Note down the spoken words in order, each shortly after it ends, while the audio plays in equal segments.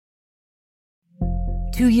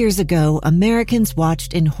2 years ago, Americans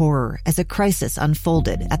watched in horror as a crisis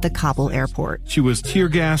unfolded at the Kabul airport. She was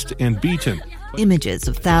tear-gassed and beaten. Images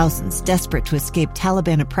of thousands desperate to escape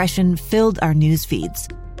Taliban oppression filled our news feeds.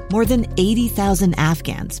 More than 80,000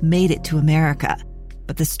 Afghans made it to America.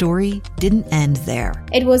 But the story didn't end there.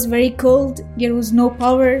 It was very cold. There was no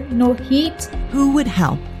power, no heat. Who would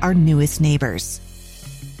help our newest neighbors?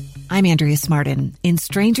 I'm Andrea Smartin. In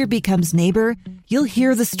Stranger Becomes Neighbor, you'll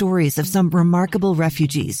hear the stories of some remarkable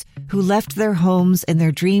refugees who left their homes and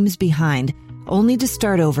their dreams behind, only to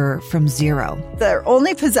start over from zero. Their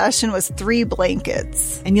only possession was 3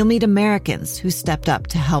 blankets. And you'll meet Americans who stepped up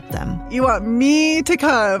to help them. You want me to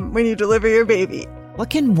come when you deliver your baby. What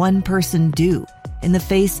can one person do in the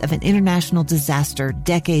face of an international disaster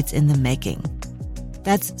decades in the making?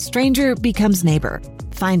 That's Stranger Becomes Neighbor.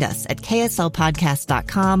 Find us at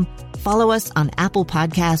kslpodcast.com. Follow us on Apple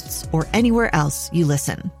Podcasts or anywhere else you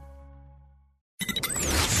listen.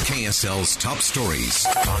 KSL's top stories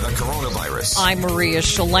on the coronavirus. I'm Maria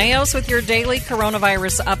Shilaos with your daily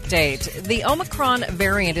coronavirus update. The Omicron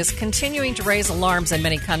variant is continuing to raise alarms in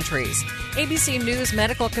many countries. ABC News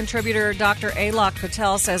medical contributor Dr. Alok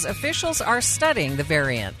Patel says officials are studying the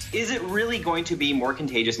variant. Is it really going to be more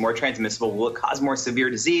contagious, more transmissible? Will it cause more severe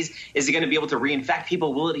disease? Is it going to be able to reinfect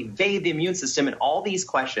people? Will it evade the immune system? And all these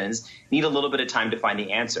questions need a little bit of time to find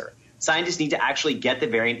the answer. Scientists need to actually get the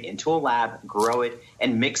variant into a lab, grow it,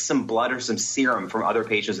 and mix some blood or some serum from other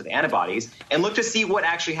patients with antibodies and look to see what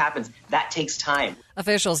actually happens. That takes time.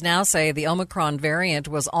 Officials now say the Omicron variant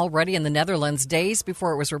was already in the Netherlands days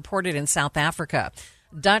before it was reported in South Africa.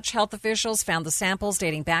 Dutch health officials found the samples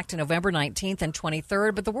dating back to November 19th and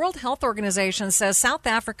 23rd, but the World Health Organization says South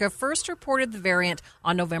Africa first reported the variant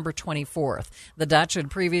on November 24th. The Dutch had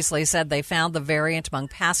previously said they found the variant among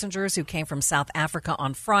passengers who came from South Africa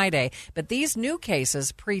on Friday, but these new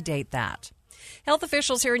cases predate that. Health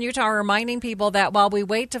officials here in Utah are reminding people that while we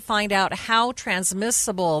wait to find out how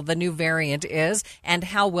transmissible the new variant is and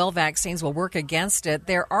how well vaccines will work against it,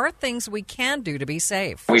 there are things we can do to be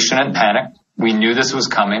safe. We shouldn't panic. We knew this was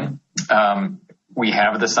coming. We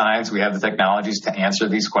have the science. We have the technologies to answer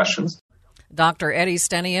these questions. Dr. Eddie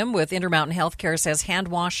Stenium with Intermountain Healthcare says hand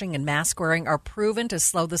washing and mask wearing are proven to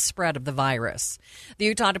slow the spread of the virus. The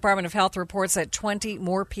Utah Department of Health reports that 20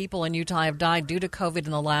 more people in Utah have died due to COVID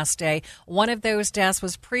in the last day. One of those deaths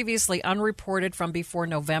was previously unreported from before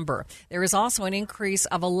November. There is also an increase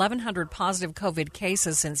of 1,100 positive COVID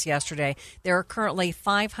cases since yesterday. There are currently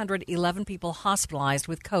 511 people hospitalized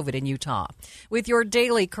with COVID in Utah. With your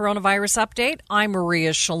daily coronavirus update, I'm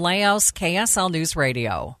Maria Shilaos, KSL News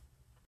Radio.